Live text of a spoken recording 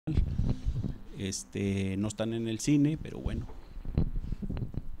no están en el cine, pero bueno.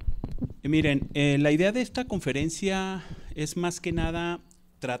 Miren, la idea de esta conferencia es más que nada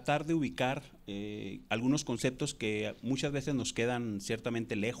tratar de ubicar algunos conceptos que muchas veces nos quedan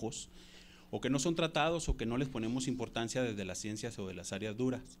ciertamente lejos, o que no son tratados, o que no les ponemos importancia desde las ciencias o de las áreas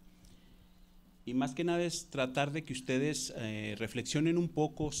duras. Y más que nada es tratar de que ustedes reflexionen un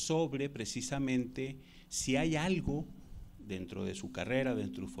poco sobre precisamente si hay algo dentro de su carrera,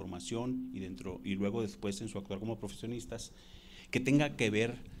 dentro de su formación y luego después en su actuar como profesionistas que tenga que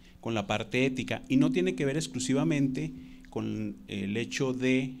ver con la parte ética, y no tiene que ver exclusivamente con el hecho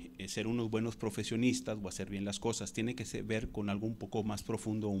de ser unos buenos profesionistas o hacer bien las cosas, tiene que ver con algo un poco más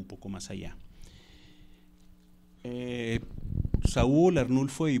profundo, un poco más allá. Saúl,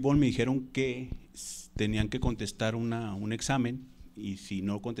 Arnulfo y Ivonne me dijeron que tenían que contestar un examen, y si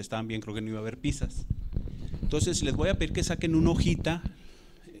no contestaban bien creo que no iba a haber pizzas. Entonces les voy a pedir que saquen una hojita,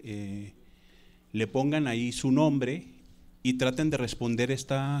 le pongan ahí su nombre y traten de responder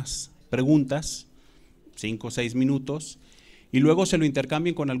estas preguntas, 5 o 6 minutos, y luego se lo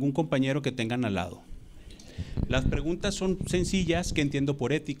intercambien con algún compañero que tengan al lado. Las preguntas son sencillas: ¿qué entiendo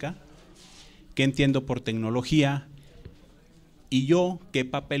por ética? ¿Qué entiendo por tecnología? Y yo, ¿qué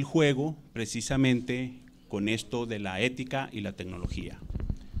papel juego precisamente con esto de la ética y la tecnología?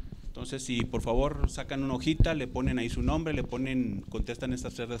 Entonces, si por favor sacan una hojita, le ponen ahí su nombre, contestan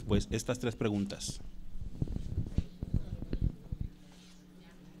estas tres preguntas.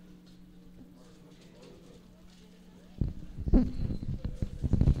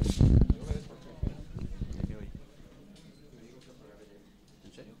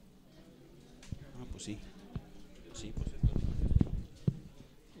 ¿En serio? Ah, pues sí. Sí, pues esto.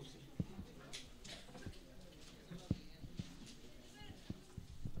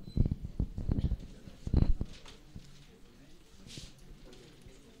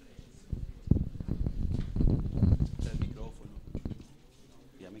 El micrófono.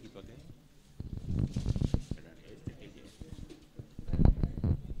 ¿Ya me quito aquel?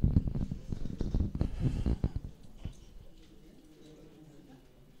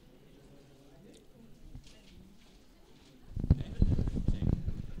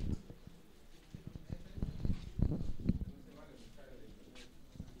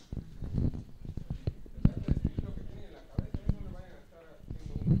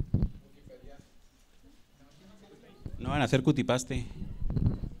 No van a hacer cutipaste.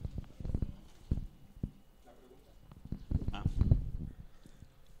 Ah.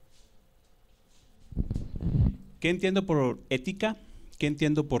 ¿Qué entiendo por ética? ¿Qué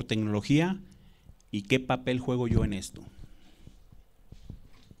entiendo por tecnología? ¿Y qué papel juego yo en esto?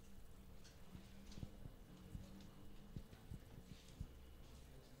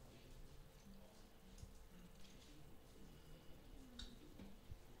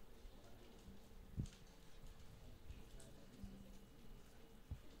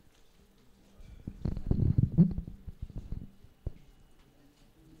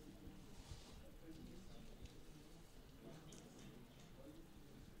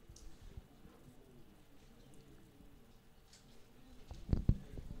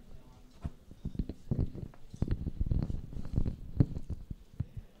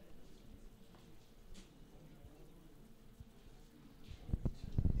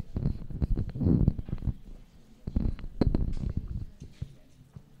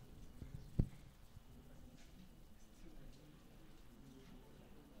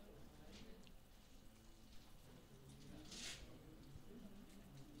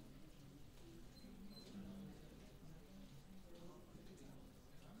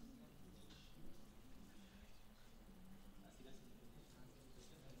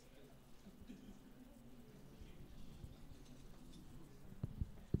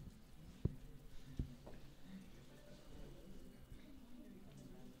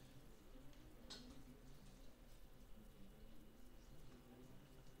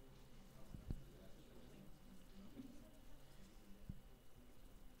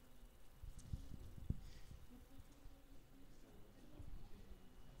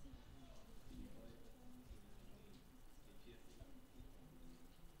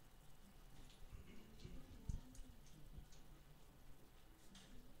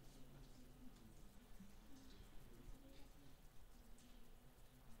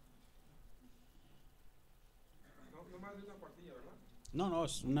 No más de una cuartilla, ¿verdad? No,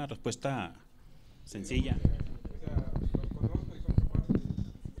 es una respuesta sencilla. O sea, los conozco y son capaces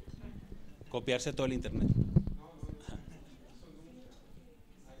de Copiarse todo el internet. No, eso nunca.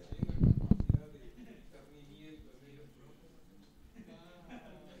 Hay una capacidad de discernimiento en ellos, ¿no?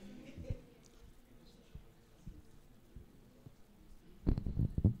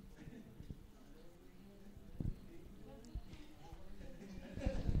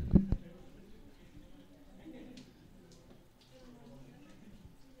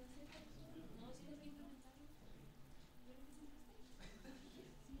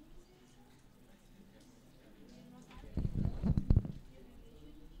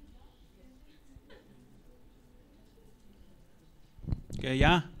 ¿Que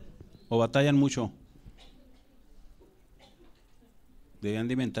ya? ¿O batallan mucho? Deberían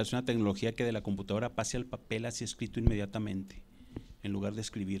de inventarse una tecnología que de la computadora pase al papel así escrito inmediatamente, en lugar de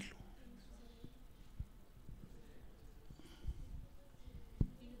escribirlo.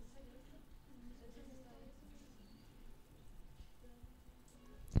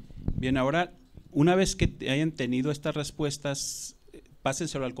 Bien, ahora, una vez que hayan tenido estas respuestas,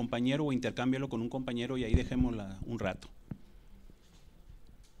 pásenselo al compañero o intercámbialo con un compañero y ahí dejémosla un rato.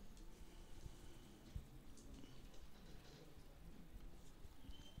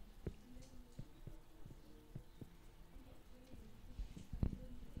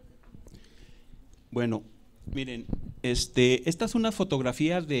 Bueno, miren, esta es una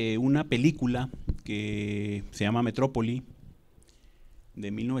fotografía de una película que se llama Metrópoli, de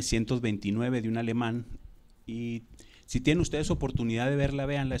 1929, de un alemán, y si tienen ustedes oportunidad de verla,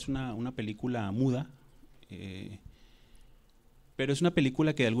 véanla, es una película muda, pero es una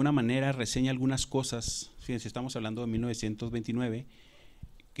película que de alguna manera reseña algunas cosas, fíjense, estamos hablando de 1929,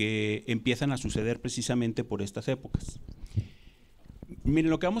 que empiezan a suceder precisamente por estas épocas. Miren,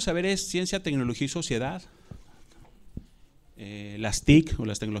 lo que vamos a ver es ciencia, tecnología y sociedad, las TIC, o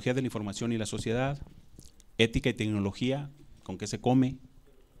las tecnologías de la información y la sociedad, ética y tecnología, con qué se come.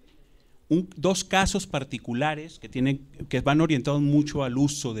 Dos casos particulares que van orientados mucho al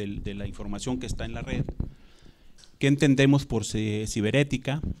uso de la información que está en la red. ¿Qué entendemos por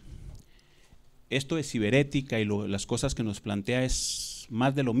ciberética? Esto de ciberética y las cosas que nos plantea, ¿es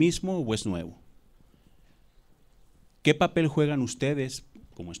más de lo mismo o es nuevo? ¿Qué papel juegan ustedes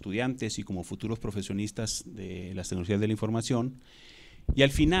como estudiantes y como futuros profesionistas de las tecnologías de la información? Y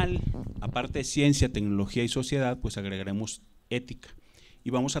al final, aparte de ciencia, tecnología y sociedad, pues agregaremos ética. Y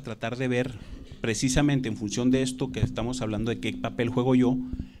vamos a tratar de ver, precisamente en función de esto que estamos hablando, de qué papel juego yo,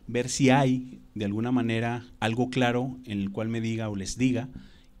 ver si hay de alguna manera algo claro en el cual me diga o les diga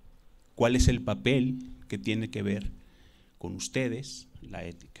cuál es el papel que tiene que ver con ustedes, la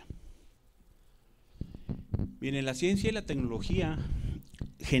ética. Bien, la ciencia y la tecnología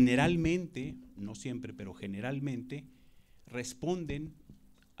generalmente, no siempre, pero generalmente, responden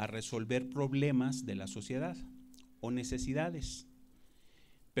a resolver problemas de la sociedad o necesidades.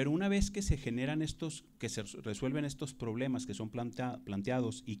 Pero una vez que se generan que se resuelven estos problemas que son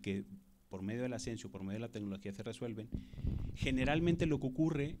planteados y que por medio de la ciencia o por medio de la tecnología se resuelven, generalmente lo que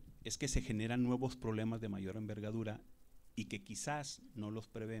ocurre es que se generan nuevos problemas de mayor envergadura y que quizás no los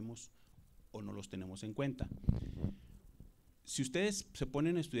prevemos o no los tenemos en cuenta. Si ustedes se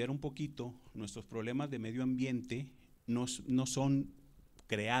ponen a estudiar un poquito, nuestros problemas de medio ambiente no son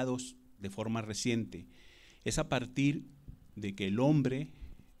creados de forma reciente. Es a partir de que el hombre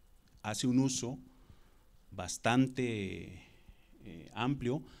hace un uso bastante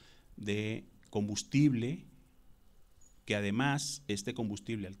amplio de combustible, que además este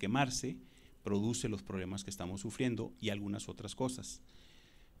combustible al quemarse produce los problemas que estamos sufriendo y algunas otras cosas.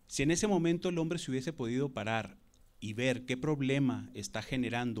 Si en ese momento el hombre se hubiese podido parar y ver qué problema está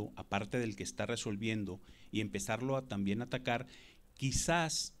generando, aparte del que está resolviendo, y empezarlo a también atacar,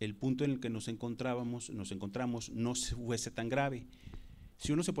 quizás el punto en el que nos encontramos no fuese tan grave.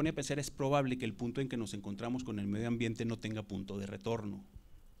 Si uno se pone a pensar, es probable que el punto en que nos encontramos con el medio ambiente no tenga punto de retorno.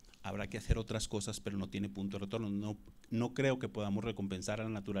 Habrá que hacer otras cosas, pero no tiene punto de retorno. No creo que podamos recompensar a la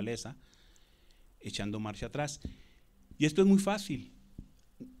naturaleza echando marcha atrás. Y esto es muy fácil.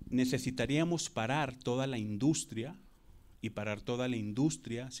 Necesitaríamos parar toda la industria, y parar toda la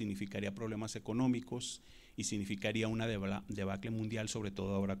industria significaría problemas económicos y significaría una debacle mundial, sobre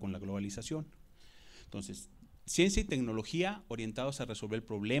todo ahora con la globalización. Entonces, ciencia y tecnología orientados a resolver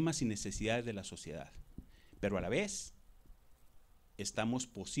problemas y necesidades de la sociedad, pero a la vez estamos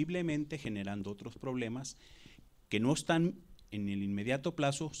posiblemente generando otros problemas que no están en el inmediato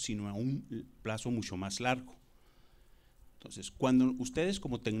plazo, sino a un plazo mucho más largo. Entonces, cuando ustedes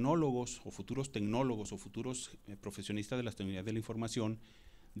como tecnólogos o futuros profesionistas de las tecnologías de la información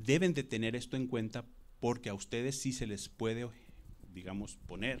deben de tener esto en cuenta, porque a ustedes sí se les puede, digamos,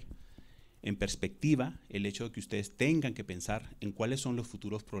 poner en perspectiva el hecho de que ustedes tengan que pensar en cuáles son los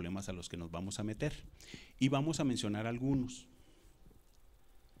futuros problemas a los que nos vamos a meter. Y vamos a mencionar algunos.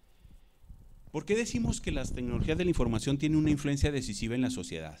 ¿Por qué decimos que las tecnologías de la información tienen una influencia decisiva en la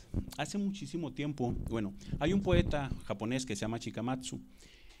sociedad? Hace muchísimo tiempo, bueno, hay un poeta japonés que se llama Chikamatsu,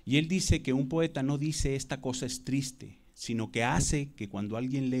 y él dice que un poeta no dice esta cosa es triste, sino que hace que cuando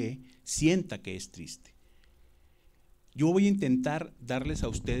alguien lee, sienta que es triste. Yo voy a intentar darles a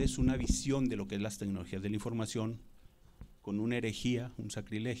ustedes una visión de lo que es las tecnologías de la información con una herejía, un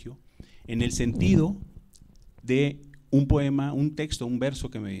sacrilegio, en el sentido de un poema, un texto, un verso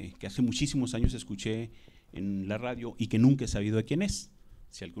que hace muchísimos años escuché en la radio y que nunca he sabido de quién es.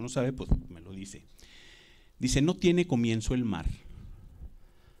 Si alguno sabe, pues me lo dice. Dice, no tiene comienzo el mar.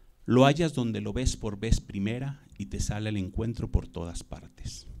 Lo hallas donde lo ves por vez primera y te sale al encuentro por todas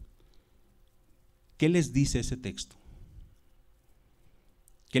partes. ¿Qué les dice ese texto?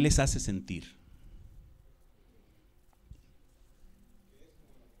 ¿Qué les hace sentir?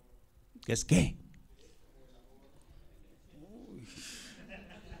 ¿Qué es qué?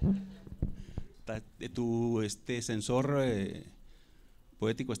 Tu sensor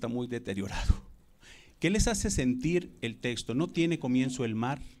poético está muy deteriorado. ¿Qué les hace sentir el texto? No tiene comienzo el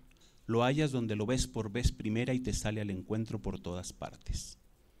mar, lo hallas donde lo ves por vez primera y te sale al encuentro por todas partes.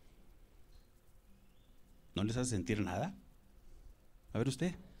 ¿No les hace sentir nada? A ver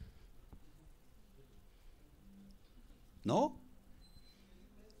usted. ¿No?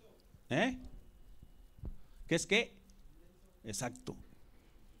 ¿Qué es qué? Exacto.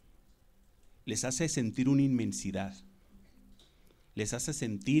 Les hace sentir una inmensidad. Les hace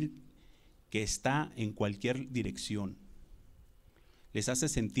sentir que está en cualquier dirección. Les hace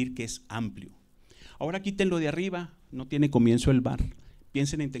sentir que es amplio. Ahora quítenlo de arriba, no tiene comienzo el mar.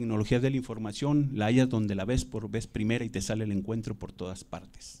 Piensen en tecnologías de la información, la hallas donde la ves por vez primera y te sale el encuentro por todas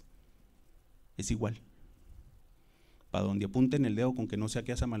partes. Es igual. Para donde apunten el dedo con que no sea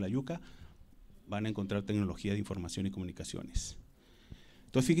que hace Malayuca, van a encontrar tecnología de información y comunicaciones.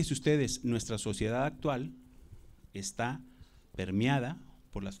 Entonces fíjense ustedes, nuestra sociedad actual está permeada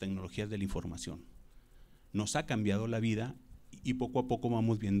por las tecnologías de la información. Nos ha cambiado la vida y poco a poco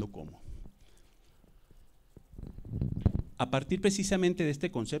vamos viendo cómo. A partir precisamente de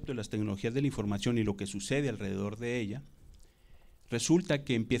este concepto de las tecnologías de la información y lo que sucede alrededor de ella, resulta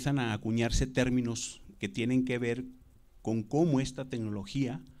que empiezan a acuñarse términos que tienen que ver con cómo esta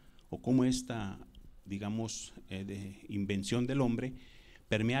tecnología o cómo esta, digamos, de invención del hombre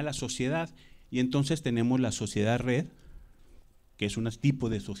permea la sociedad. Y entonces tenemos la sociedad red, que es un tipo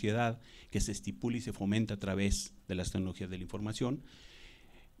de sociedad que se estipula y se fomenta a través de las tecnologías de la información.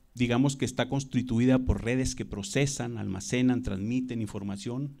 Digamos que está constituida por redes que procesan, almacenan, transmiten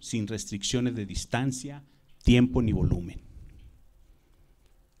información sin restricciones de distancia, tiempo ni volumen.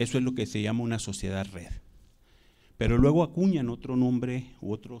 Eso es lo que se llama una sociedad red. Pero luego acuñan otro nombre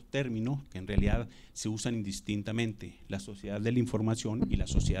u otro término que en realidad se usan indistintamente, la sociedad de la información y la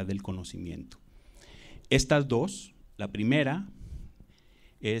sociedad del conocimiento. Estas dos, la primera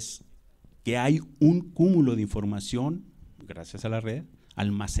es que hay un cúmulo de información, gracias a la red,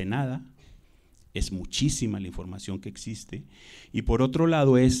 almacenada, es muchísima la información que existe, y por otro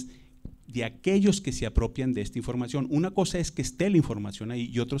lado es de aquellos que se apropian de esta información. Una cosa es que esté la información ahí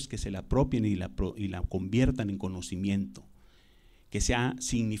y otros que se la apropien y la conviertan en conocimiento, que sea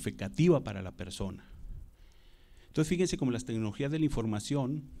significativa para la persona. Entonces fíjense cómo las tecnologías de la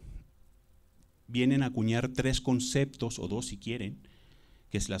información vienen a acuñar tres conceptos, o dos si quieren,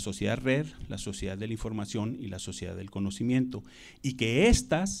 que es la sociedad red, la sociedad de la información y la sociedad del conocimiento, y que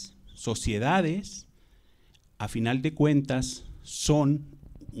estas sociedades, a final de cuentas, son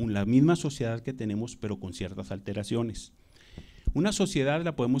la misma sociedad que tenemos, pero con ciertas alteraciones. Una sociedad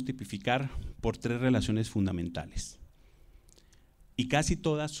la podemos tipificar por tres relaciones fundamentales, y casi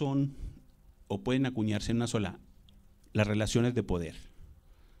todas son, o pueden acuñarse en una sola, las relaciones de poder.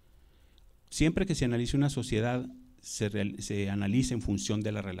 Siempre que se analice una sociedad, se analiza en función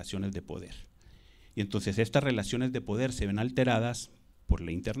de las relaciones de poder. Y entonces estas relaciones de poder se ven alteradas por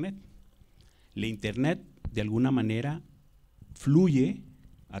la Internet. La Internet, de alguna manera, fluye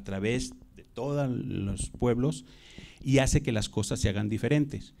a través de todos los pueblos y hace que las cosas se hagan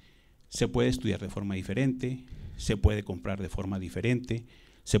diferentes. Se puede estudiar de forma diferente, se puede comprar de forma diferente,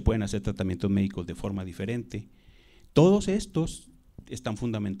 se pueden hacer tratamientos médicos de forma diferente. Todos estos están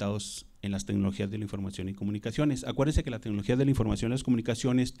fundamentados en las tecnologías de la información y comunicaciones. Acuérdense que la tecnología de la información y las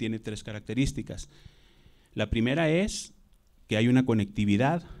comunicaciones tiene tres características. La primera es que hay una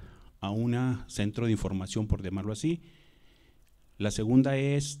conectividad a un centro de información, por llamarlo así. La segunda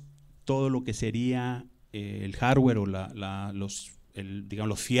es todo lo que sería el hardware o digamos,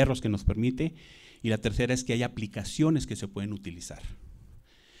 los fierros que nos permite. Y la tercera es que hay aplicaciones que se pueden utilizar.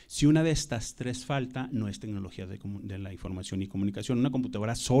 Si una de estas tres falta, no es tecnología de la información y comunicación. Una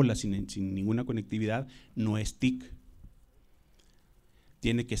computadora sola, sin ninguna conectividad, no es TIC.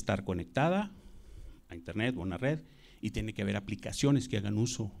 Tiene que estar conectada a Internet o a una red y tiene que haber aplicaciones que hagan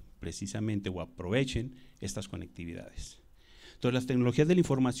uso precisamente o aprovechen estas conectividades. Entonces las tecnologías de la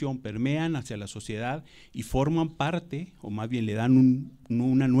información permean hacia la sociedad y forman parte, o más bien le dan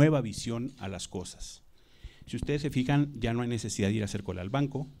una nueva visión a las cosas. Si ustedes se fijan, ya no hay necesidad de ir a hacer cola al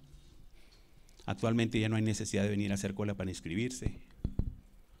banco. Actualmente ya no hay necesidad de venir a hacer cola para inscribirse,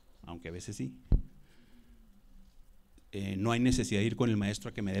 aunque a veces sí. No hay necesidad de ir con el maestro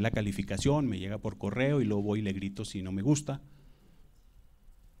a que me dé la calificación, me llega por correo y luego voy y le grito si no me gusta.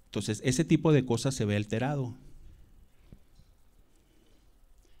 Entonces, ese tipo de cosas se ve alterado.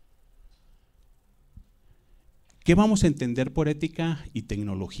 ¿Qué vamos a entender por ética y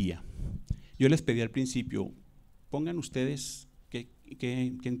tecnología? Yo les pedí al principio, pongan ustedes qué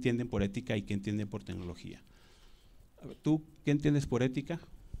entienden por ética y qué entienden por tecnología. A ver, ¿tú qué entiendes por ética?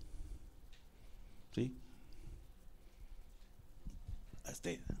 ¿Sí?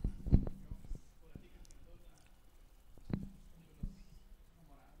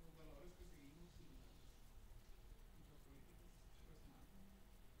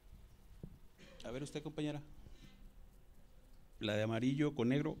 A ver usted, compañera. La de amarillo con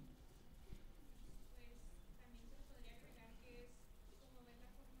negro.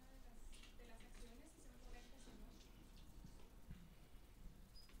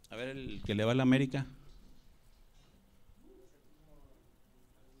 A ver, el que le va a la América.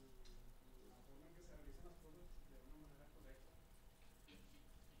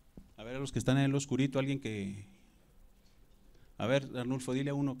 A ver, a los que están en el oscurito, alguien que… A ver, Arnulfo,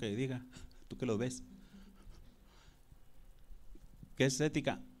 dile a uno que diga, tú que lo ves. ¿Qué es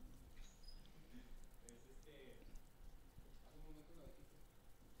ética?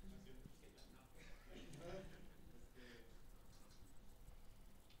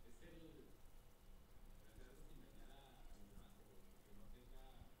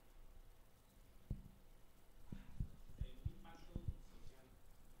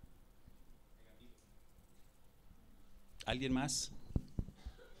 ¿Alguien más?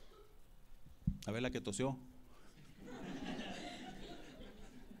 A ver la que tosió.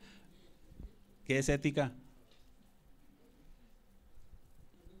 ¿Qué es ética?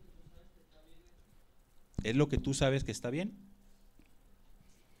 ¿Es lo que tú sabes que está bien?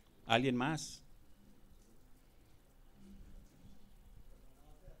 ¿Alguien más?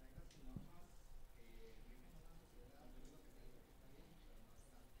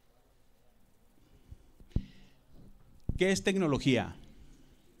 ¿Qué es tecnología?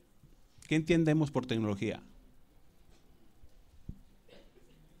 ¿Qué entendemos por tecnología?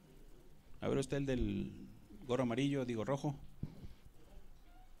 A ver usted el del gorro amarillo, digo rojo.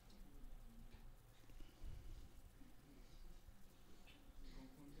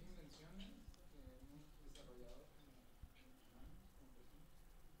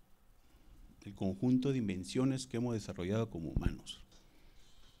 El conjunto de invenciones que hemos desarrollado como humanos.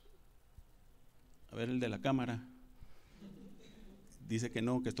 A ver el de la cámara. Dice que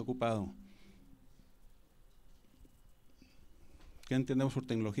no, que está ocupado. ¿Qué entendemos por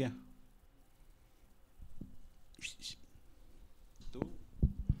tecnología? ¿Tú?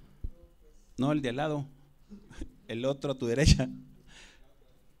 No, el de al lado. El otro a tu derecha.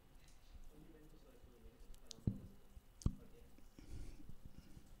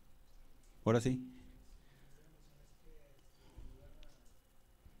 Ahora sí.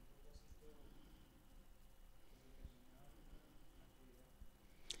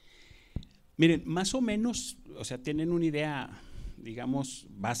 Miren, más o menos, o sea, tienen una idea, digamos,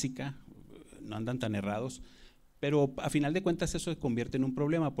 básica, no andan tan errados, pero a final de cuentas eso se convierte en un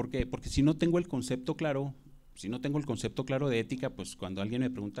problema. ¿Por qué? Porque si no tengo el concepto claro, si no tengo el concepto claro de ética, pues cuando alguien me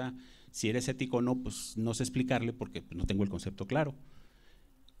pregunta si eres ético o no, pues no sé explicarle porque no tengo el concepto claro.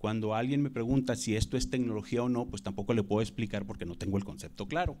 Cuando alguien me pregunta si esto es tecnología o no, pues tampoco le puedo explicar porque no tengo el concepto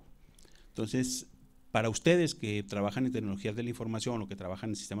claro. Entonces, para ustedes que trabajan en tecnologías de la información o que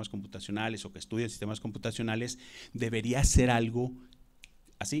trabajan en sistemas computacionales o que estudian sistemas computacionales, debería ser algo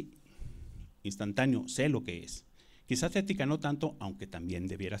así, instantáneo, sé lo que es. Quizás ética no tanto, aunque también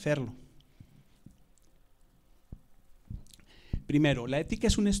debiera hacerlo. Primero, la ética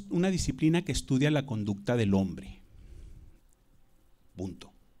es una disciplina que estudia la conducta del hombre.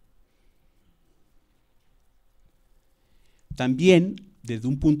 Punto. También, desde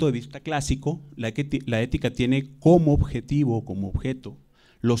un punto de vista clásico, la ética tiene como objetivo, como objeto,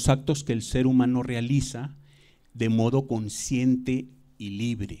 los actos que el ser humano realiza de modo consciente y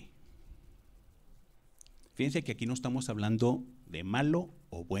libre. Fíjense que aquí no estamos hablando de malo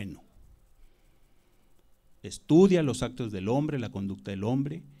o bueno. Estudia los actos del hombre, la conducta del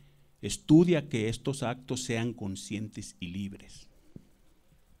hombre, estudia que estos actos sean conscientes y libres.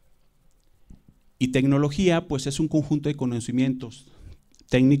 Y tecnología, pues es un conjunto de conocimientos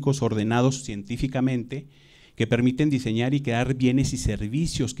técnicos ordenados científicamente que permiten diseñar y crear bienes y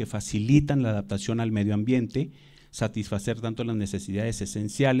servicios que facilitan la adaptación al medio ambiente, satisfacer tanto las necesidades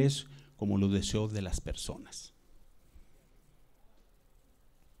esenciales como los deseos de las personas.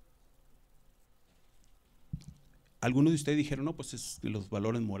 Algunos de ustedes dijeron, no, pues es los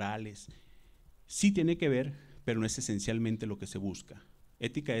valores morales. Sí tiene que ver, pero no es esencialmente lo que se busca.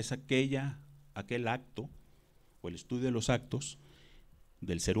 Ética es aquel acto o el estudio de los actos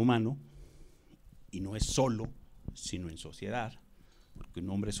del ser humano, y no es solo, sino en sociedad, porque un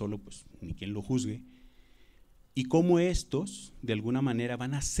hombre solo, pues ni quien lo juzgue, y cómo estos de alguna manera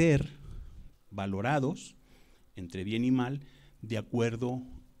van a ser valorados entre bien y mal de acuerdo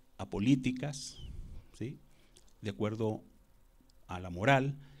a políticas, ¿sí?, de acuerdo a la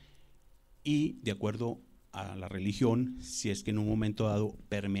moral y de acuerdo a la religión, si es que en un momento dado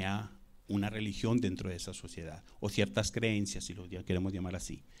permea una religión dentro de esa sociedad, o ciertas creencias, si lo queremos llamar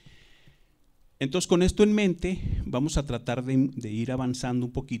así. Entonces, con esto en mente, vamos a tratar de ir avanzando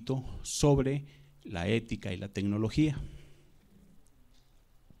un poquito sobre la ética y la tecnología.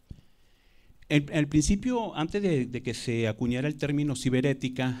 Al principio, antes de que se acuñara el término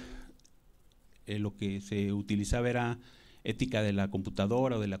ciberética, lo que se utilizaba era ética de la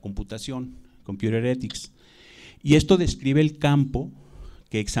computadora o de la computación, computer ethics, y esto describe el campo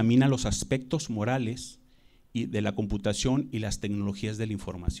que examina los aspectos morales de la computación y las tecnologías de la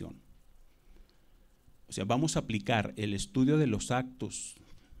información. O sea, vamos a aplicar el estudio de los actos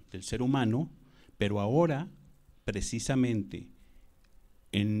del ser humano, pero ahora precisamente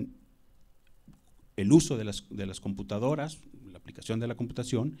en el uso de las computadoras, la aplicación de la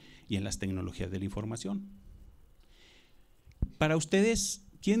computación y en las tecnologías de la información. Para ustedes,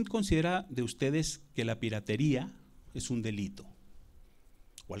 ¿quién considera de ustedes que la piratería es un delito?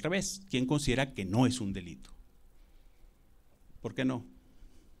 O al revés, ¿quién considera que no es un delito? ¿Por qué no?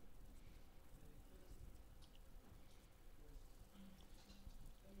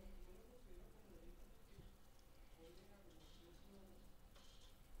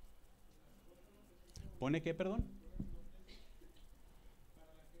 ¿Pone qué, perdón?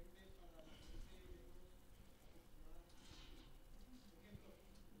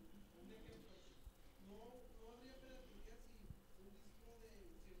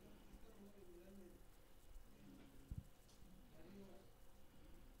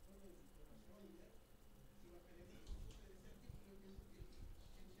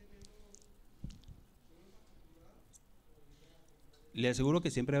 Le aseguro que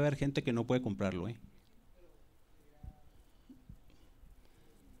siempre va a haber gente que no puede comprarlo, ¿eh?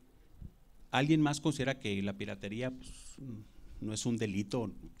 ¿Alguien más considera que la piratería pues, no es un delito,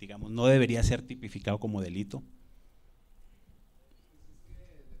 digamos, no debería ser tipificado como delito?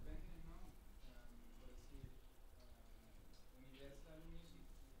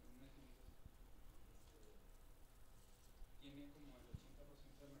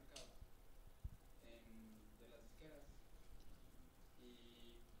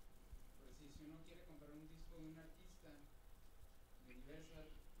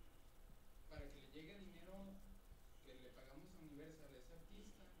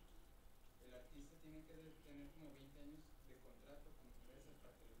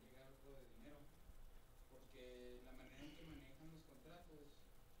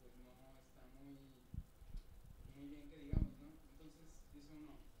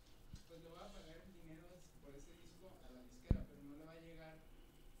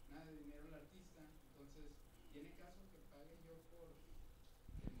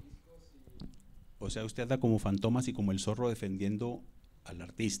 O sea, usted anda como fantomas y como el zorro defendiendo al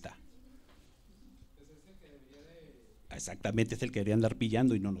artista. Exactamente, es el que debería andar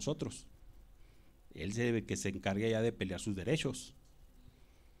pillando y no nosotros. Él se debe que se encargue ya de pelear sus derechos.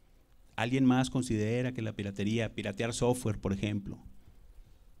 ¿Alguien más considera que la piratear software, por ejemplo,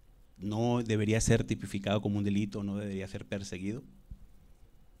 no debería ser tipificado como un delito, no debería ser perseguido?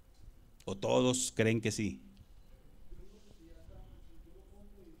 ¿O todos creen que sí?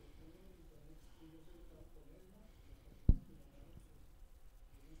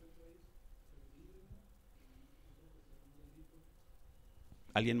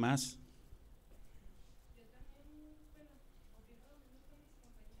 ¿Alguien más?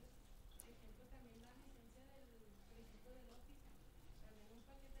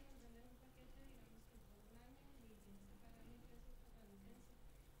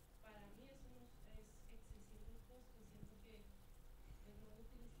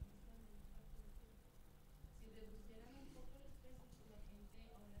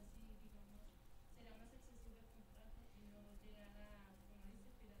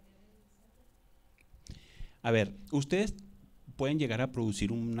 A ver, ustedes pueden llegar a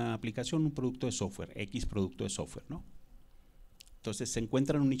producir una aplicación, un producto de software, X producto de software, ¿no? Entonces se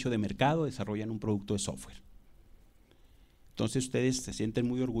encuentran un nicho de mercado, desarrollan un producto de software. Entonces ustedes se sienten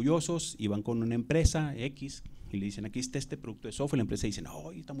muy orgullosos y van con una empresa X y le dicen, aquí está este producto de software. La empresa dice,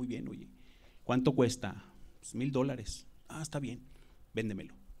 no, está muy bien, oye, ¿cuánto cuesta? Pues $1000. Ah, está bien,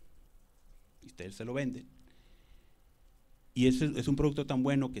 véndemelo. Y ustedes se lo venden. Y es un producto tan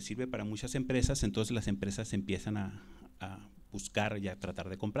bueno que sirve para muchas empresas, entonces las empresas empiezan a buscar y a tratar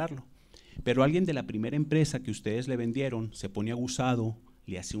de comprarlo. Pero alguien de la primera empresa que ustedes le vendieron se pone abusado,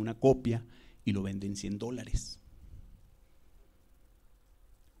 le hace una copia y lo venden $100.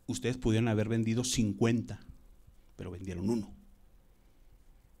 Ustedes pudieron haber vendido 50, pero vendieron 1.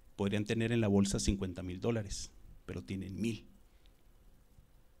 Podrían tener en la bolsa $50,000, pero tienen 1,000.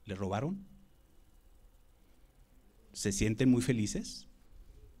 ¿Le robaron? ¿Se sienten muy felices?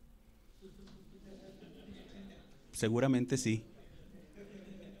 Seguramente sí.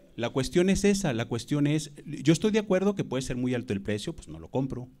 La cuestión es esa, la cuestión es, yo estoy de acuerdo que puede ser muy alto el precio, pues no lo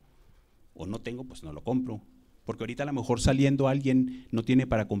compro, o no tengo, pues no lo compro, porque ahorita a lo mejor saliendo alguien no tiene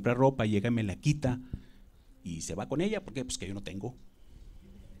para comprar ropa, llega y me la quita y se va con ella, porque pues que yo no tengo.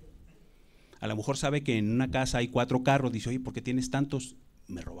 A lo mejor sabe que en una casa hay 4 carros, dice, oye, ¿por qué tienes tantos?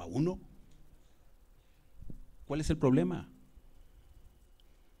 Me roba uno. ¿Cuál es el problema?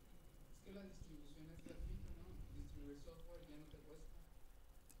 Es que la distribución es gratuita, ¿no? Distribuir software ya no te cuesta.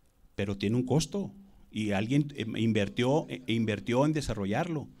 Pero tiene un costo y alguien invirtió en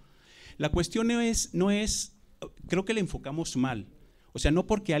desarrollarlo. La cuestión no es, creo que le enfocamos mal. O sea, no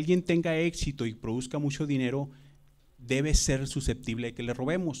porque alguien tenga éxito y produzca mucho dinero, debe ser susceptible de que le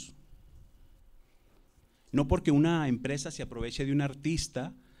robemos. No porque una empresa se aproveche de un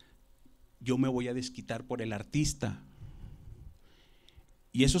artista, yo me voy a desquitar por el artista.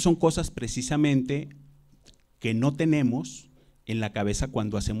 Y eso son cosas precisamente que no tenemos en la cabeza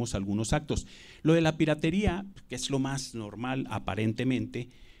cuando hacemos algunos actos. Lo de la piratería, que es lo más normal aparentemente,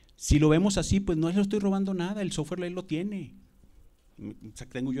 si lo vemos así, pues no le estoy robando nada, el software él lo tiene.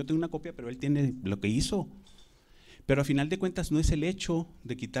 Yo tengo una copia, pero él tiene lo que hizo. Pero a final de cuentas no es el hecho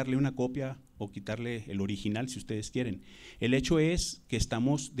de quitarle una copia o quitarle el original, si ustedes quieren. El hecho es que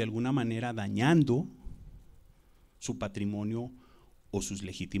estamos de alguna manera dañando su patrimonio o sus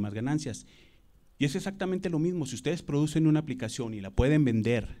legítimas ganancias. Y es exactamente lo mismo, si ustedes producen una aplicación y la pueden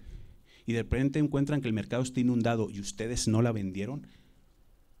vender y de repente encuentran que el mercado está inundado y ustedes no la vendieron,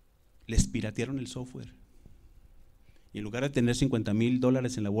 les piratearon el software. Y en lugar de tener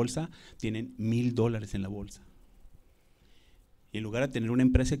 $50,000 en la bolsa, tienen $1,000 en la bolsa. Y en lugar de tener una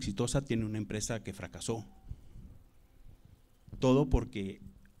empresa exitosa, tienen una empresa que fracasó. Todo porque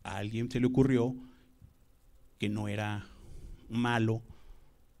a alguien se le ocurrió que no era malo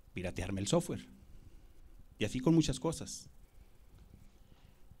piratearme el software. Y así con muchas cosas.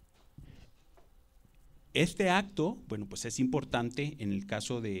 Este acto, bueno, pues es importante en el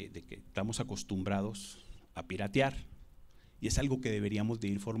caso de que estamos acostumbrados a piratear. Y es algo que deberíamos de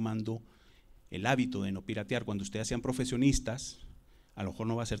ir formando el hábito de no piratear. Cuando ustedes sean profesionistas, a lo mejor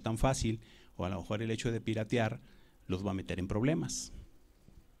no va a ser tan fácil, o a lo mejor el hecho de piratear los va a meter en problemas.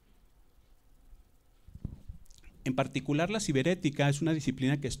 En particular, la ciberética es una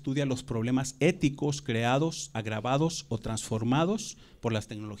disciplina que estudia los problemas éticos creados, agravados o transformados por las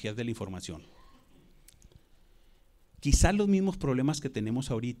tecnologías de la información. Quizás los mismos problemas que tenemos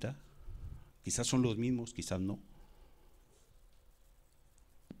ahorita, quizás son los mismos, quizás no,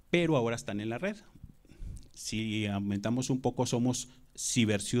 pero ahora están en la red. Si aumentamos un poco, somos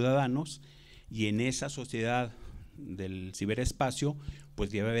ciberciudadanos y en esa sociedad del ciberespacio,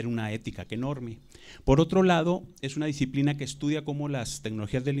 pues debe haber una ética que norme. Por otro lado, es una disciplina que estudia cómo las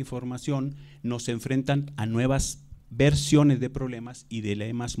tecnologías de la información nos enfrentan a nuevas versiones de problemas y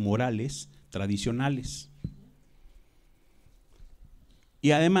dilemas morales tradicionales.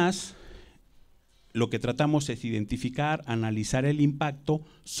 Y además, lo que tratamos es identificar, analizar el impacto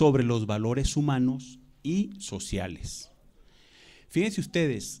sobre los valores humanos y sociales. Fíjense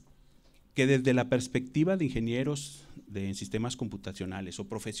ustedes que desde la perspectiva de ingenieros de sistemas computacionales o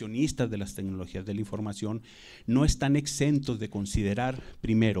profesionistas de las tecnologías de la información, no están exentos de considerar,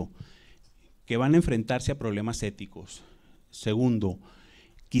 primero, que van a enfrentarse a problemas éticos. Segundo,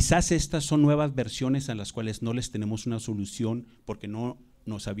 quizás estas son nuevas versiones a las cuales no les tenemos una solución porque no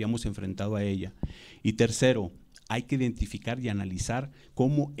nos habíamos enfrentado a ella. Y tercero, hay que identificar y analizar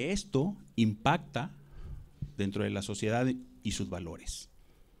cómo esto impacta dentro de la sociedad y sus valores.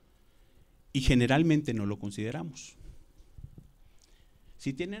 Y generalmente no lo consideramos.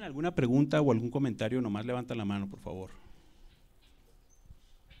 Si tienen alguna pregunta o algún comentario, nomás levantan la mano, por favor.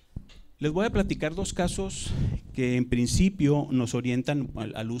 Les voy a platicar 2 casos que en principio nos orientan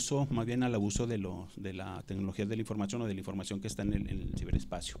al uso, más bien al abuso de la tecnología de la información o de la información que está en el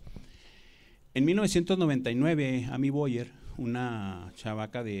ciberespacio. En 1999, Amy Boyer, una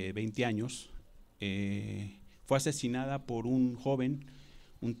chavaca de 20 años, fue asesinada por un joven,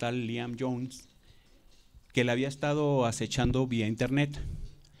 un tal Liam Jones, que la había estado acechando vía internet.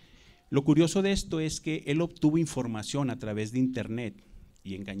 Lo curioso de esto es que él obtuvo información a través de Internet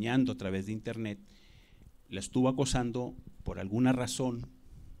y engañando a través de Internet, la estuvo acosando por alguna razón,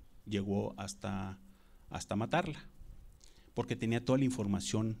 llegó hasta matarla, porque tenía toda la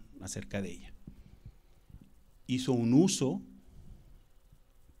información acerca de ella. Hizo un uso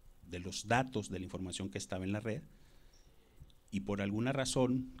de los datos, de la información que estaba en la red, y por alguna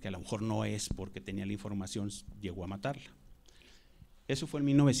razón, que a lo mejor no es porque tenía la información, llegó a matarla. Eso fue en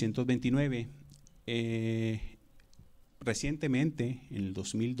 1929. Recientemente, en el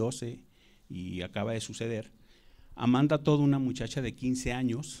 2012, y acaba de suceder, Amanda Todd, una muchacha de 15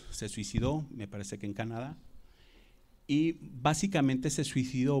 años, se suicidó, me parece que en Canadá, y básicamente se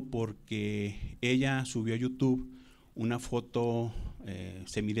suicidó porque ella subió a YouTube una foto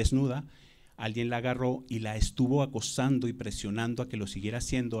semidesnuda, alguien la agarró y la estuvo acosando y presionando a que lo siguiera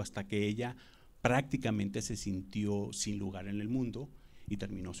haciendo hasta que ella prácticamente se sintió sin lugar en el mundo y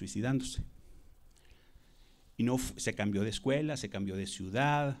terminó suicidándose. Y no, se cambió de escuela, se cambió de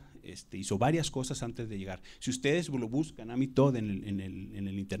ciudad, hizo varias cosas antes de llegar. Si ustedes lo buscan, Amy Todd en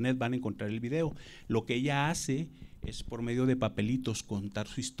el internet van a encontrar el video. Lo que ella hace es por medio de papelitos contar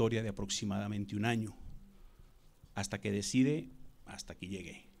su historia de aproximadamente un año, hasta que decide, hasta aquí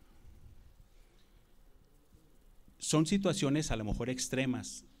llegué. Son situaciones a lo mejor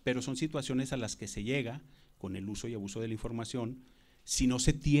extremas, pero son situaciones a las que se llega con el uso y abuso de la información si no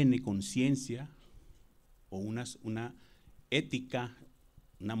se tiene conciencia o una ética,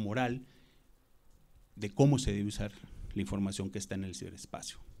 una moral de cómo se debe usar la información que está en el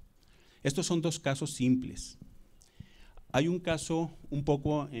ciberespacio. Estos son dos casos simples. Hay un caso un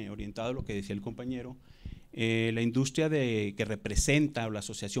poco orientado a lo que decía el compañero. La industria que representa, o la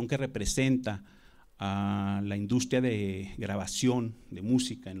asociación que representa a la industria de grabación de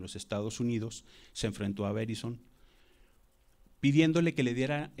música en los Estados Unidos se enfrentó a Verizon pidiéndole que le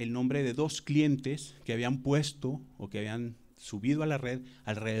diera el nombre de dos clientes que habían puesto o que habían subido a la red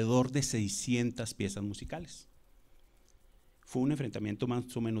alrededor de 600 piezas musicales. Fue un enfrentamiento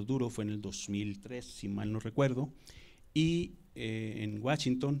más o menos duro, fue en el 2003, si mal no recuerdo, y en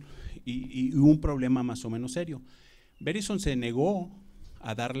Washington, y hubo un problema más o menos serio. Verizon se negó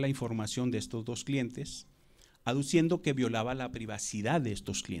a dar la información de estos dos clientes, aduciendo que violaba la privacidad de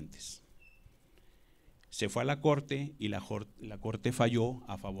estos clientes. Se fue a la corte y la corte falló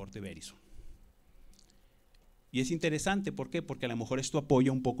a favor de Verizon. Y es interesante, ¿por qué? Porque a lo mejor esto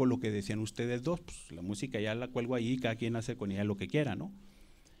apoya un poco lo que decían ustedes dos, pues la música ya la cuelgo ahí, cada quien hace con ella lo que quiera, ¿no?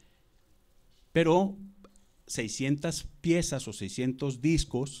 Pero 600 piezas o 600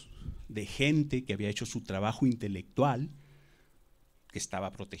 discos de gente que había hecho su trabajo intelectual, que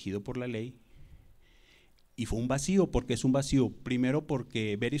estaba protegido por la ley, y fue un vacío. ¿Por qué es un vacío? Primero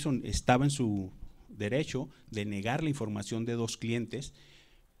porque Verizon estaba en su derecho de negar la información de dos clientes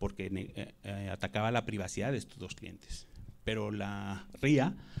porque atacaba la privacidad de estos dos clientes. Pero la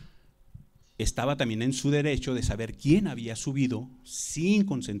RIA estaba también en su derecho de saber quién había subido sin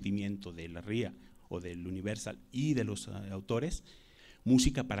consentimiento de la RIA o del Universal y de los autores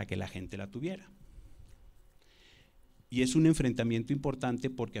música para que la gente la tuviera. Y es un enfrentamiento importante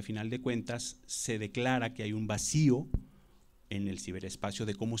porque a final de cuentas se declara que hay un vacío en el ciberespacio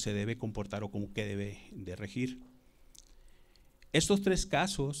de cómo se debe comportar o cómo que debe de regir. Estos tres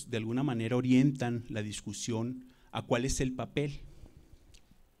casos de alguna manera orientan la discusión a cuál es el papel.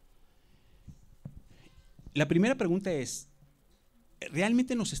 La primera pregunta es,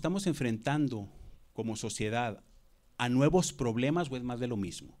 ¿realmente nos estamos enfrentando como sociedad a nuevos problemas o es más de lo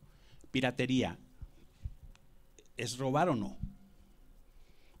mismo? Piratería, ¿es robar o no?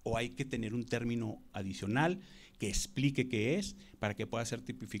 ¿O hay que tener un término adicional que explique qué es para que pueda ser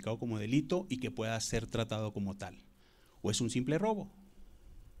tipificado como delito y que pueda ser tratado como tal? ¿O es un simple robo?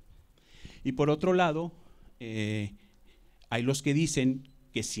 Y por otro lado, hay los que dicen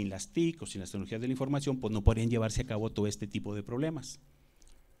que sin las TIC o sin las tecnologías de la información, pues no podrían llevarse a cabo todo este tipo de problemas.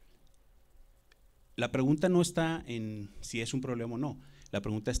 La pregunta no está en si es un problema o no, la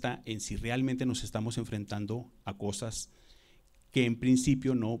pregunta está en si realmente nos estamos enfrentando a cosas que en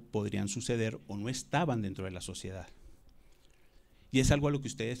principio no podrían suceder o no estaban dentro de la sociedad. Y es algo a lo que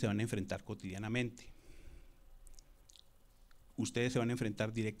ustedes se van a enfrentar cotidianamente. Ustedes se van a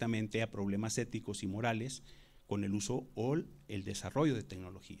enfrentar directamente a problemas éticos y morales con el uso o el desarrollo de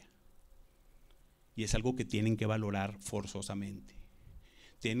tecnología. Y es algo que tienen que valorar forzosamente.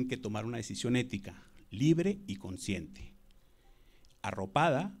 Tienen que tomar una decisión ética, libre y consciente,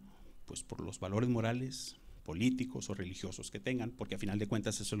 arropada pues, por los valores morales, políticos o religiosos que tengan, porque a final de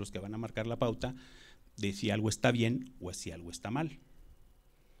cuentas esos son los que van a marcar la pauta de si algo está bien o si algo está mal.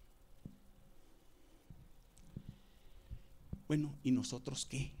 Bueno, ¿y nosotros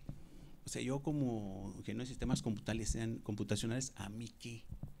qué? O sea, yo como ingeniero de sistemas computacionales, ¿a mí qué?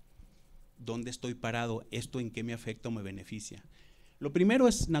 ¿Dónde estoy parado? ¿Esto en qué me afecta o me beneficia? Lo primero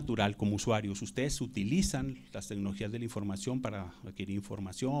es natural, como usuarios. Ustedes utilizan las tecnologías de la información para adquirir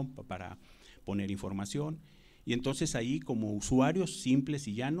información, para poner información. Y entonces ahí, como usuarios simples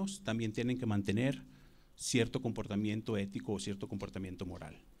y llanos, también tienen que mantener cierto comportamiento ético o cierto comportamiento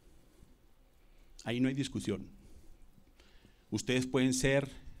moral. Ahí no hay discusión. Ustedes pueden ser,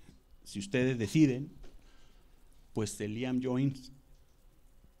 si ustedes deciden, pues el Liam Jones,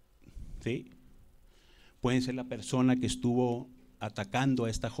 ¿sí? Pueden ser la persona que estuvo atacando a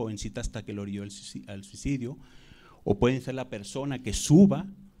esta jovencita hasta que lo orilló al suicidio, o pueden ser la persona que suba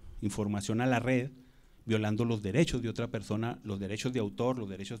información a la red violando los derechos de otra persona, los derechos de autor, los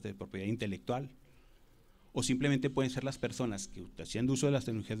derechos de propiedad intelectual. O simplemente pueden ser las personas que, haciendo uso de las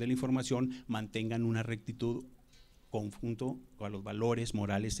tecnologías de la información, mantengan una rectitud conjunto con los valores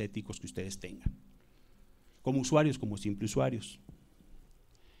morales, éticos que ustedes tengan. Como usuarios, como simples usuarios.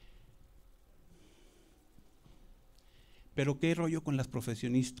 Pero ¿qué rollo con los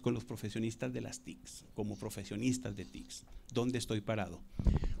profesionistas de las TICs, como profesionistas de TICs? ¿Dónde estoy parado?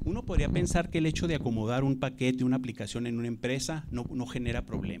 Uno podría pensar que el hecho de acomodar un paquete, una aplicación en una empresa no genera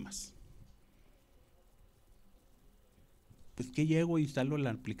problemas. Pues que llego e instalo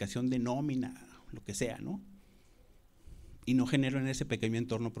la aplicación de nómina, lo que sea, ¿no? Y no genero en ese pequeño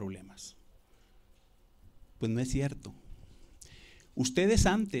entorno problemas. Pues no es cierto. Ustedes,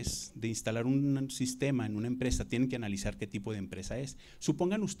 antes de instalar un sistema en una empresa, tienen que analizar qué tipo de empresa es.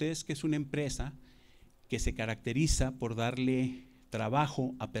 Supongan ustedes que es una empresa que se caracteriza por darle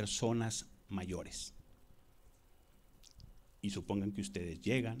trabajo a personas mayores. Y supongan que ustedes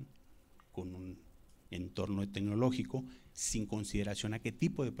llegan con un entorno tecnológico sin consideración a qué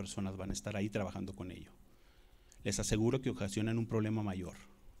tipo de personas van a estar ahí trabajando con ello. Les aseguro que ocasionan un problema mayor.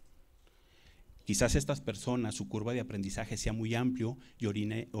 Quizás estas personas, su curva de aprendizaje sea muy amplio y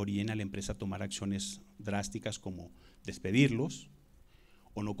orillen a la empresa a tomar acciones drásticas como despedirlos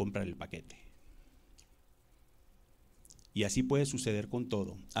o no comprar el paquete. Y así puede suceder con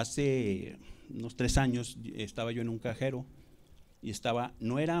todo. Hace unos 3 años estaba yo en un cajero y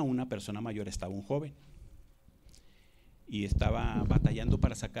no era una persona mayor, estaba un joven. Y estaba batallando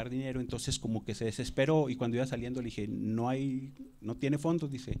para sacar dinero, entonces como que se desesperó y cuando iba saliendo le dije, no tiene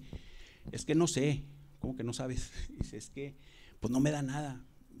fondos, dice, es que no sé. ¿Cómo que no sabes? Dice, es que pues no me da nada.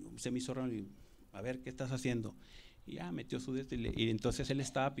 Se me hizo raro, a ver, ¿qué estás haciendo? Y ya metió su dedo y entonces él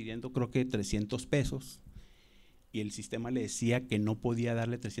estaba pidiendo creo que 300 pesos y el sistema le decía que no podía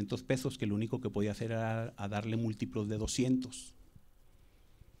darle 300 pesos, que lo único que podía hacer era a darle múltiplos de 200.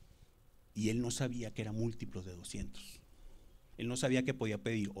 Y él no sabía que era múltiplos de 200. Él no sabía que podía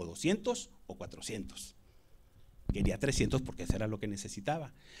pedir o 200 o 400. Quería 300 porque eso era lo que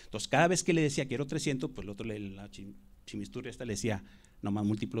necesitaba. Entonces, cada vez que le decía quiero 300, pues el otro, la chimisturria esta le decía, nomás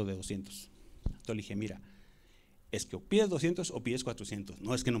múltiplo de 200. Entonces le dije, mira, es que o pides 200 o pides 400.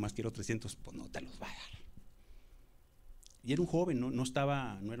 No, es que nomás quiero 300, pues no te los va a dar. Y era un joven, no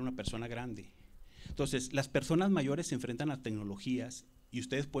era una persona grande. Entonces, las personas mayores se enfrentan a tecnologías y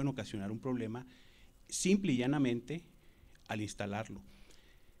ustedes pueden ocasionar un problema simple y llanamente al instalarlo.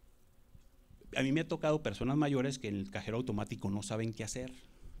 A mí me ha tocado personas mayores que en el cajero automático no saben qué hacer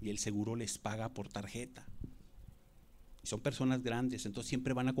y el seguro les paga por tarjeta. Y son personas grandes, entonces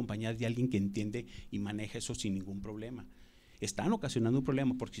siempre van acompañadas de alguien que entiende y maneja eso sin ningún problema. Están ocasionando un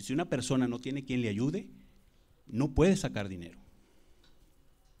problema porque si una persona no tiene quien le ayude, no puede sacar dinero.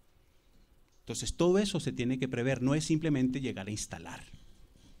 Entonces todo eso se tiene que prever, no es simplemente llegar a instalar.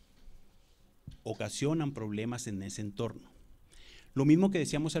 Ocasionan problemas en ese entorno. Lo mismo que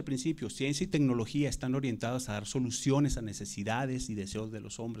decíamos al principio, ciencia y tecnología están orientadas a dar soluciones a necesidades y deseos de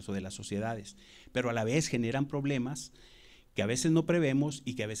los hombres o de las sociedades, pero a la vez generan problemas que a veces no prevemos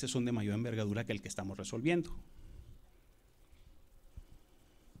y que a veces son de mayor envergadura que el que estamos resolviendo.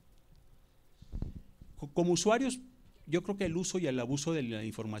 Como usuarios, yo creo que el uso y el abuso de la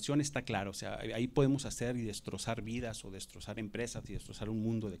información está claro, o sea, ahí podemos hacer y destrozar vidas o destrozar empresas y destrozar un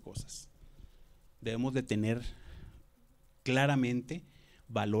mundo de cosas. Debemos de tener claramente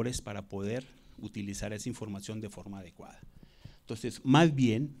valores para poder utilizar esa información de forma adecuada. Entonces, más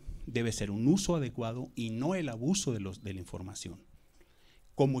bien debe ser un uso adecuado y no el abuso de la información.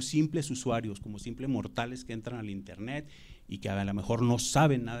 Como simples usuarios, como simples mortales que entran al internet y que a lo mejor no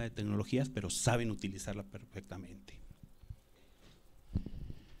saben nada de tecnologías, pero saben utilizarla perfectamente.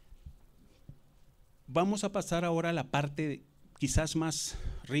 Vamos a pasar ahora a la parte quizás más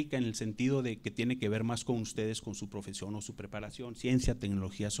rica en el sentido de que tiene que ver más con ustedes, con su profesión o su preparación, ciencia,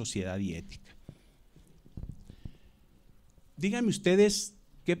 tecnología, sociedad y ética. Díganme ustedes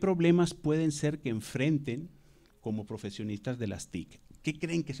 ¿qué problemas pueden ser que enfrenten como profesionistas de las TIC? ¿Qué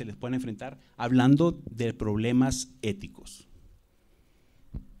creen que se les pueden enfrentar hablando de problemas éticos?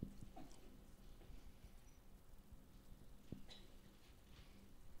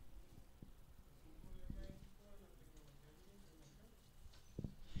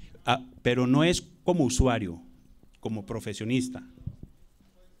 Pero no es como usuario, como profesionista.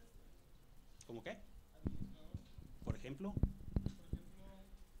 ¿Cómo qué? Por ejemplo.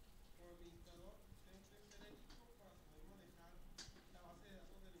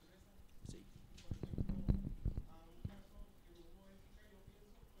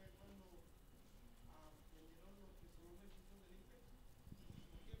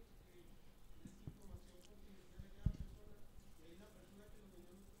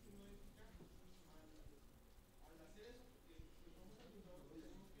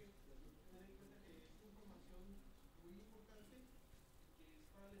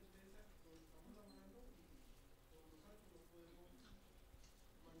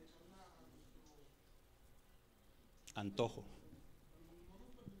 Antojo.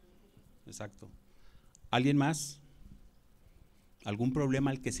 Exacto. ¿Alguien más? ¿Algún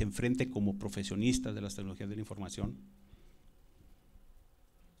problema al que se enfrente como profesionista de las tecnologías de la información?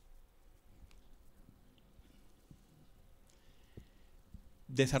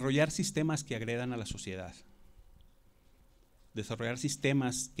 Desarrollar sistemas que agredan a la sociedad. Desarrollar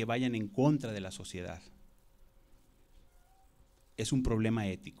sistemas que vayan en contra de la sociedad. Es un problema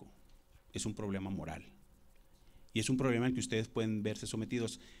ético, es un problema moral. Y es un problema en que ustedes pueden verse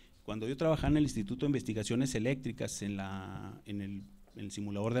sometidos. Cuando yo trabajaba en el Instituto de Investigaciones Eléctricas, en el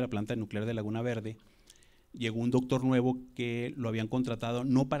simulador de la planta nuclear de Laguna Verde, llegó un doctor nuevo que lo habían contratado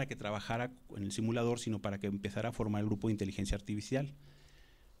no para que trabajara en el simulador, sino para que empezara a formar el grupo de inteligencia artificial.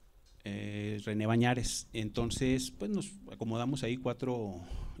 René Bañares. Entonces, pues nos acomodamos ahí 4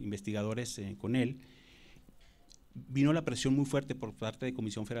 investigadores con él. Vino la presión muy fuerte por parte de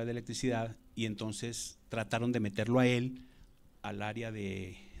Comisión Federal de Electricidad y entonces trataron de meterlo a él al área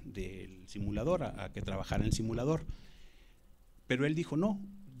del simulador, a que trabajara en el simulador. Pero él dijo, no,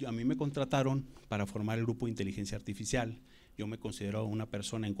 a mí me contrataron para formar el grupo de inteligencia artificial, yo me considero una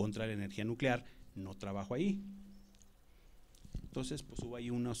persona en contra de la energía nuclear, no trabajo ahí. Entonces, pues hubo ahí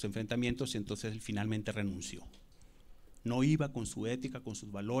unos enfrentamientos y entonces él finalmente renunció. No iba con su ética, con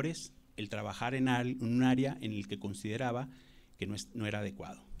sus valores, el trabajar en un área en el que consideraba que no era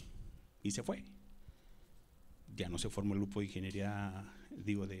adecuado. Y se fue. Ya no se formó el grupo de ingeniería,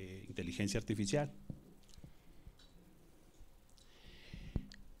 de inteligencia artificial.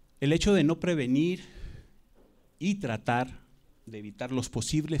 El hecho de no prevenir y tratar de evitar los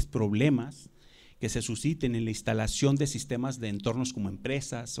posibles problemas que se susciten en la instalación de sistemas de entornos como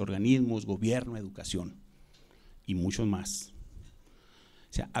empresas, organismos, gobierno, educación y muchos más.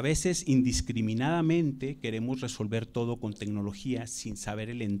 O sea, a veces indiscriminadamente queremos resolver todo con tecnología sin saber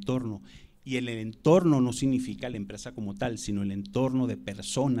el entorno. Y el entorno no significa la empresa como tal, sino el entorno de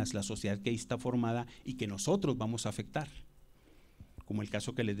personas, la sociedad que ahí está formada y que nosotros vamos a afectar. Como el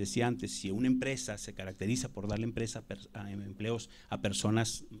caso que les decía antes, si una empresa se caracteriza por darle empleos a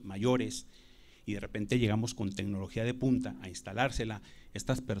personas mayores y de repente llegamos con tecnología de punta a instalársela,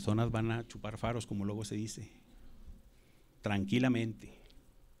 estas personas van a chupar faros, como luego se dice, tranquilamente.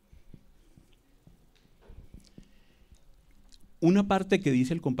 Una parte que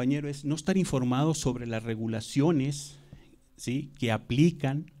dice el compañero es no estar informado sobre las regulaciones, ¿sí?, que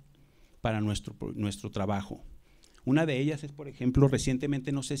aplican para nuestro trabajo. Una de ellas es, por ejemplo,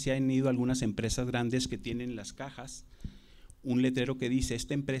 recientemente, no sé si han ido algunas empresas grandes que tienen las cajas, un letrero que dice,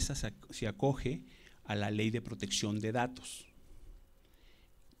 esta empresa se acoge a la ley de protección de datos.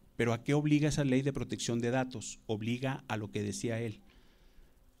 ¿Pero a qué obliga esa ley de protección de datos? Obliga a lo que decía él,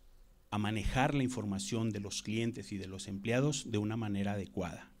 a manejar la información de los clientes y de los empleados de una manera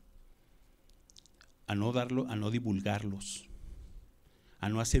adecuada, a no divulgarlos, a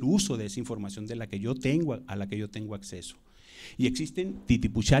no hacer uso de esa información a la que yo tengo acceso. Y existen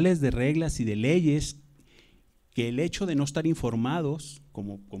titipuchales de reglas y de leyes que el hecho de no estar informados,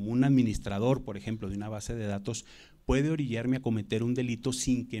 como un administrador, por ejemplo, de una base de datos, puede orillarme a cometer un delito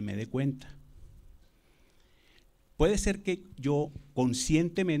sin que me dé cuenta. Puede ser que yo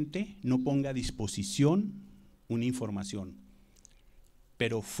conscientemente no ponga a disposición una información,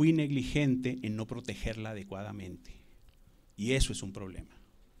 pero fui negligente en no protegerla adecuadamente. Y eso es un problema.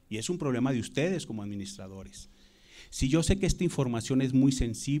 Y es un problema de ustedes como administradores. Si yo sé que esta información es muy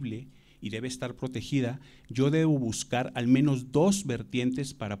sensible y debe estar protegida, yo debo buscar al menos 2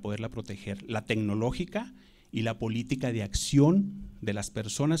 vertientes para poderla proteger: la tecnológica y la política de acción de las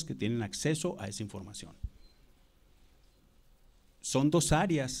personas que tienen acceso a esa información. son dos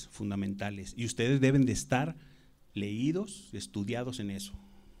áreas fundamentales y ustedes deben de estar leídos, estudiados en eso,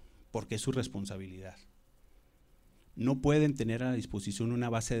 porque es su responsabilidad. No pueden tener a disposición una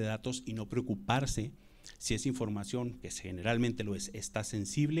base de datos y no preocuparse si esa información, que generalmente lo es, está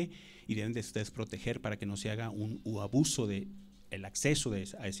sensible, y deben de ustedes proteger para que no se haga un abuso del acceso a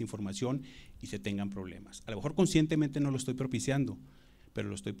esa información y se tengan problemas. A lo mejor conscientemente no lo estoy propiciando, pero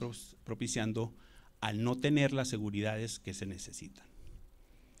lo estoy propiciando al no tener las seguridades que se necesitan.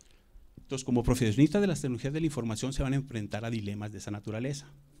 Entonces, como profesionistas de las tecnologías de la información se van a enfrentar a dilemas de esa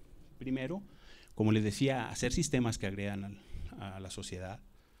naturaleza. Primero, como les decía, hacer sistemas que agregan a la sociedad,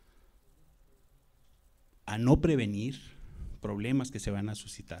 a no prevenir problemas que se van a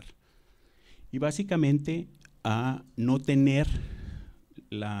suscitar y básicamente a no tener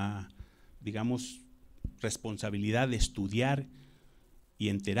la, digamos, responsabilidad de estudiar y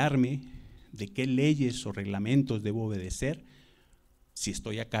enterarme de qué leyes o reglamentos debo obedecer si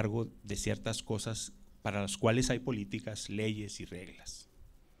estoy a cargo de ciertas cosas para las cuales hay políticas, leyes y reglas.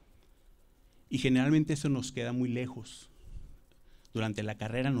 Y generalmente eso nos queda muy lejos. Durante la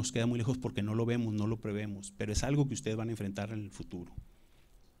carrera nos queda muy lejos porque no lo vemos, no lo prevemos, pero es algo que ustedes van a enfrentar en el futuro.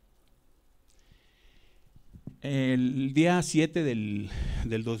 El día 7 del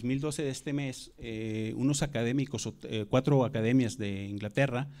 2012 de este mes, unos académicos, 4 academias de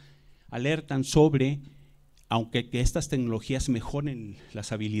Inglaterra, alertan sobre, aunque que estas tecnologías mejoren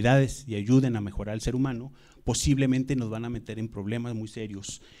las habilidades y ayuden a mejorar al ser humano, posiblemente nos van a meter en problemas muy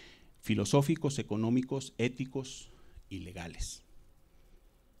serios, filosóficos, económicos, éticos y legales.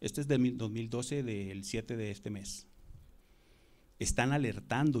 Este es del 2012, del 7 de este mes. Están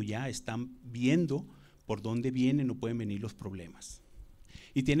alertando ya, están viendo por dónde vienen o pueden venir los problemas.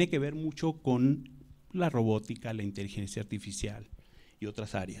 Y tiene que ver mucho con la robótica, la inteligencia artificial y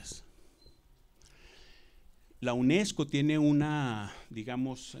otras áreas. La UNESCO tiene una,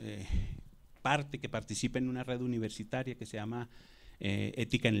 digamos, parte que participa en una red universitaria que se llama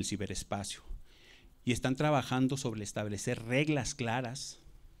Ética en el Ciberespacio. Y están trabajando sobre establecer reglas claras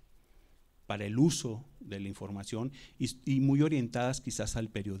para el uso de la información y muy orientadas quizás al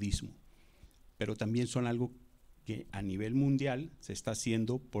periodismo, pero también son algo que a nivel mundial se está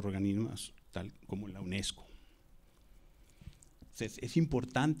haciendo por organismos tal como la UNESCO. Entonces, es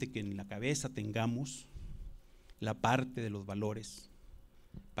importante que en la cabeza tengamos la parte de los valores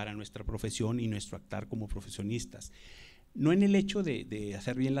para nuestra profesión y nuestro actuar como profesionistas. No en el hecho de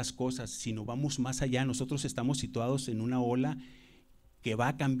hacer bien las cosas, sino vamos más allá. Nosotros estamos situados en una ola que va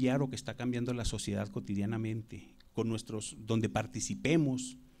a cambiar o que está cambiando la sociedad cotidianamente. Con donde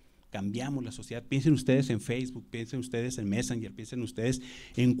participemos, cambiamos la sociedad. Piensen ustedes en Facebook, piensen ustedes en Messenger, piensen ustedes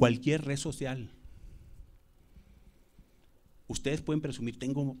en cualquier red social. Ustedes pueden presumir,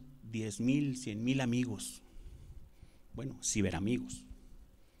 tengo 10,000, 100,000 amigos. Bueno, ciberamigos.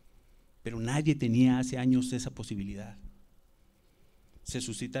 Pero nadie tenía hace años esa posibilidad. Se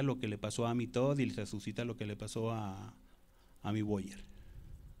suscita lo que le pasó a mi Todd y se suscita lo que le pasó a mi Boyer.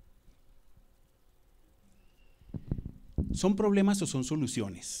 ¿Son problemas o son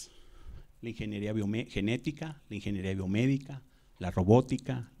soluciones? La ingeniería genética, la ingeniería biomédica, la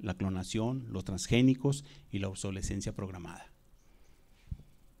robótica, la clonación, los transgénicos y la obsolescencia programada.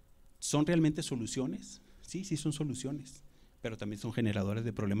 ¿Son realmente soluciones? Sí, sí son soluciones, pero también son generadores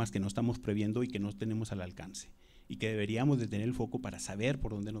de problemas que no estamos previendo y que no tenemos al alcance y que deberíamos de tener el foco para saber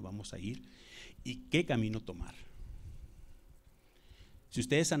por dónde nos vamos a ir y qué camino tomar. Si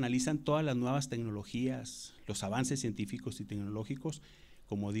ustedes analizan todas las nuevas tecnologías, los avances científicos y tecnológicos,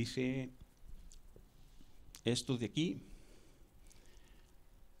 como dice estos de aquí,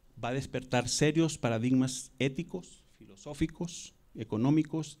 va a despertar serios paradigmas éticos, filosóficos,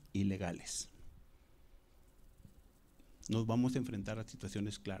 económicos y legales. Nos vamos a enfrentar a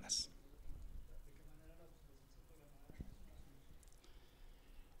situaciones claras.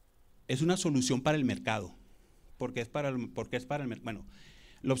 Es una solución para el mercado. Porque es para el mercado. Bueno,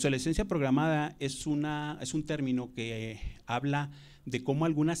 la obsolescencia programada es un término que habla de cómo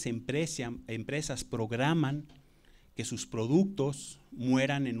algunas empresas programan que sus productos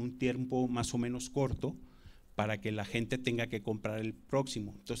mueran en un tiempo más o menos corto para que la gente tenga que comprar el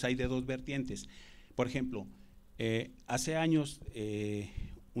próximo. Entonces hay de dos vertientes. Por ejemplo, hace años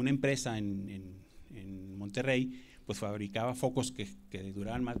una empresa en Monterrey pues fabricaba focos que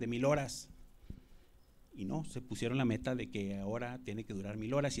duraban más de 1000 horas. Y no, se pusieron la meta de que ahora tiene que durar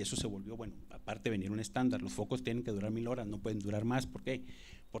 1000 horas y eso se volvió, bueno, aparte de venir un estándar, los focos tienen que durar 1000 horas, no pueden durar más. ¿Por qué?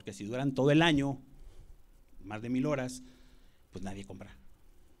 Porque si duran todo el año, más de 1000 horas, pues nadie compra.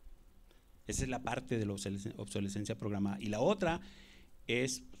 Esa es la parte de la obsolescencia programada. Y la otra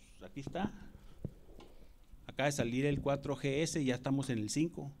es, pues Acaba de salir el 4GS y ya estamos en el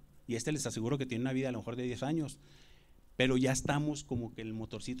 5. Y les aseguro que tiene una vida a lo mejor de 10 años. Pero ya estamos como que el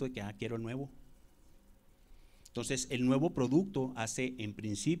motorcito de que quiero el nuevo. Entonces, el nuevo producto hace, en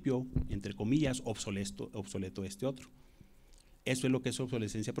principio, entre comillas, obsoleto este otro. Eso es lo que es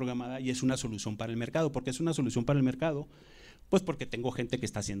obsolescencia programada y es una solución para el mercado. ¿Por qué es una solución para el mercado? Pues porque tengo gente que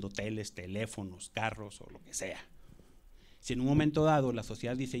está haciendo teléfonos, carros o lo que sea. Si en un momento dado la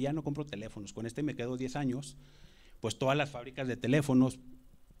sociedad dice, ya no compro teléfonos, con este me quedo 10 años, pues todas las fábricas de teléfonos,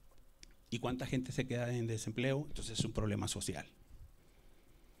 ¿y cuánta gente se queda en desempleo? Entonces es un problema social.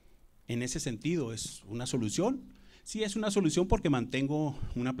 En ese sentido, ¿es una solución? Sí, es una solución porque mantengo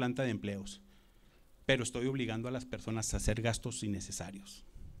una planta de empleos, pero estoy obligando a las personas a hacer gastos innecesarios.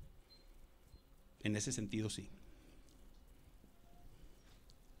 En ese sentido, sí.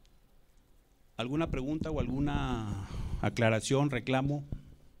 ¿Alguna pregunta o alguna aclaración, reclamo?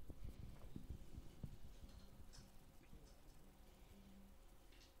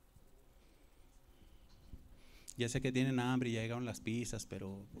 Ya sé que tienen hambre y ya llegaron las pizzas,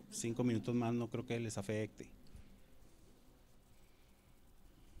 pero 5 minutos más no creo que les afecte.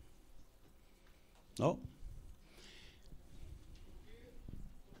 ¿No?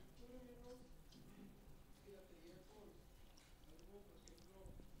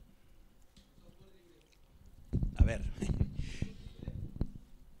 A ver.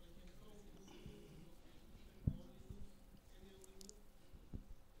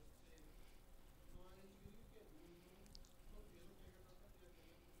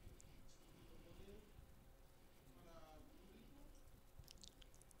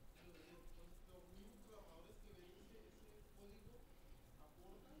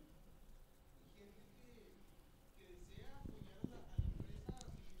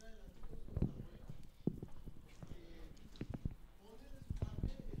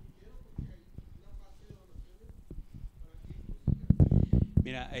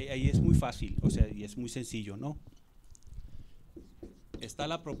 Mira, ahí es muy fácil, o sea, y es muy sencillo, ¿no? Está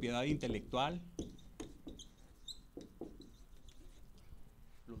la propiedad intelectual,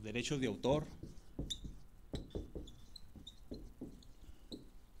 los derechos de autor,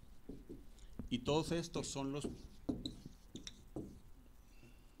 y todos estos son los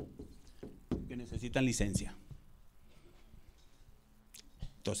que necesitan licencia.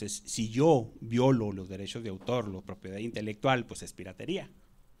 Entonces, si yo violo los derechos de autor, la propiedad intelectual, pues es piratería.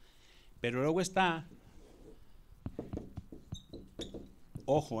 Pero luego está,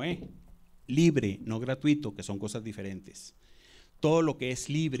 ojo, libre, no gratuito, que son cosas diferentes. Todo lo que es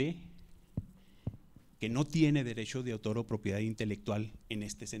libre, que no tiene derecho de autor o propiedad intelectual en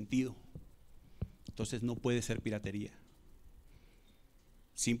este sentido. Entonces no puede ser piratería.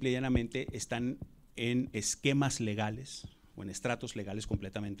 Simple y llanamente están en esquemas legales o en estratos legales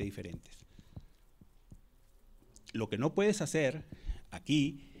completamente diferentes. Lo que no puedes hacer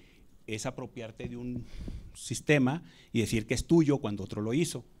aquí es apropiarte de un sistema y decir que es tuyo cuando otro lo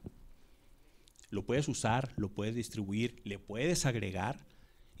hizo. Lo puedes usar, lo puedes distribuir, le puedes agregar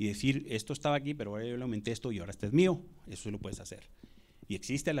y decir, esto estaba aquí, pero ahora yo le aumenté esto y ahora este es mío. Eso lo puedes hacer. Y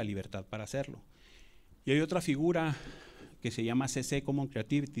existe la libertad para hacerlo. Y hay otra figura que se llama CC Common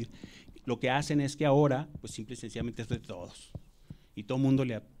Creativity. Lo que hacen es que ahora, pues simple y sencillamente esto es de todos. Y todo el mundo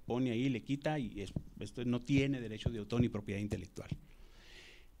le pone ahí, le quita y esto no tiene derecho de autor ni propiedad intelectual.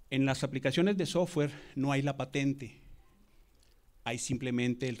 En las aplicaciones de software no hay la patente, hay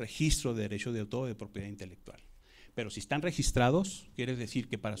simplemente el registro de derecho de autor o de propiedad intelectual. Pero si están registrados, quiere decir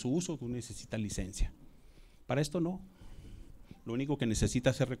que para su uso tú necesitas licencia. Para esto no. Lo único que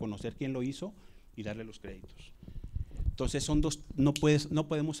necesitas es reconocer quién lo hizo y darle los créditos. Entonces son dos, no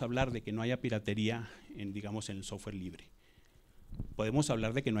podemos hablar de que no haya piratería digamos, en el software libre. Podemos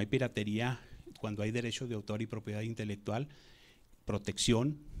hablar de que no hay piratería cuando hay derecho de autor y propiedad intelectual,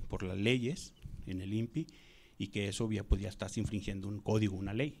 protección por las leyes en el INPI, y que eso pues ya estás infringiendo un código,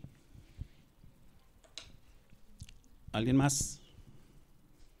 una ley. ¿Alguien más?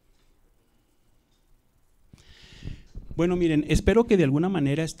 Bueno, miren, espero que de alguna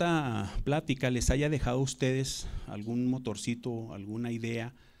manera esta plática les haya dejado a ustedes algún motorcito, alguna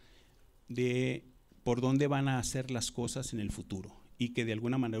idea de por dónde van a hacer las cosas en el futuro, y que de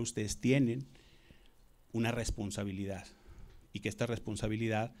alguna manera ustedes tienen una responsabilidad, y que esta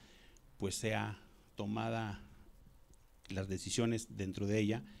responsabilidad pues sea tomada, las decisiones dentro de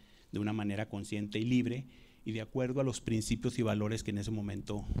ella, de una manera consciente y libre, y de acuerdo a los principios y valores que en ese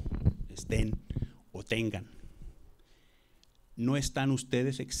momento estén o tengan. No están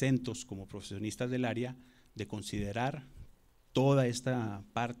ustedes exentos como profesionistas del área de considerar toda esta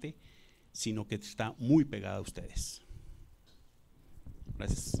parte, sino que está muy pegada a ustedes.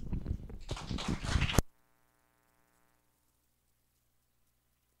 Gracias.